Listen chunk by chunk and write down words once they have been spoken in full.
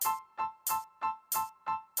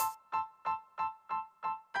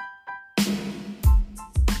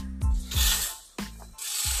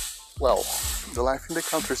Well, the life in the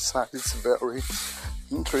countryside is very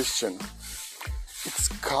interesting. It's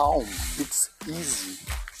calm, it's easy.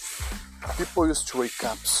 People used to wake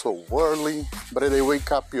up so early, but they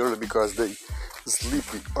wake up early because they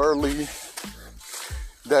sleep early.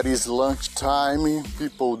 That is lunchtime.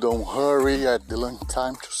 People don't hurry at the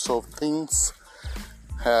lunchtime to solve things.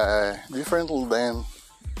 Different than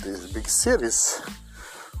these big cities.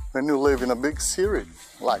 When you live in a big city,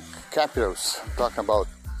 like capitals, talking about,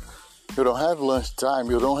 you don't have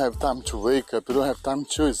lunchtime, you don't have time to wake up, you don't have time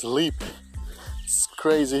to sleep. It's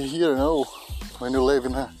crazy here, when you live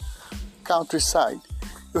in a countryside.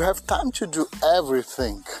 You have time to do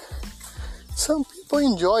everything. Some people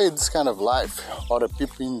enjoy this kind of life, other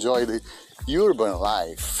people enjoy the urban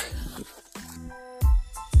life.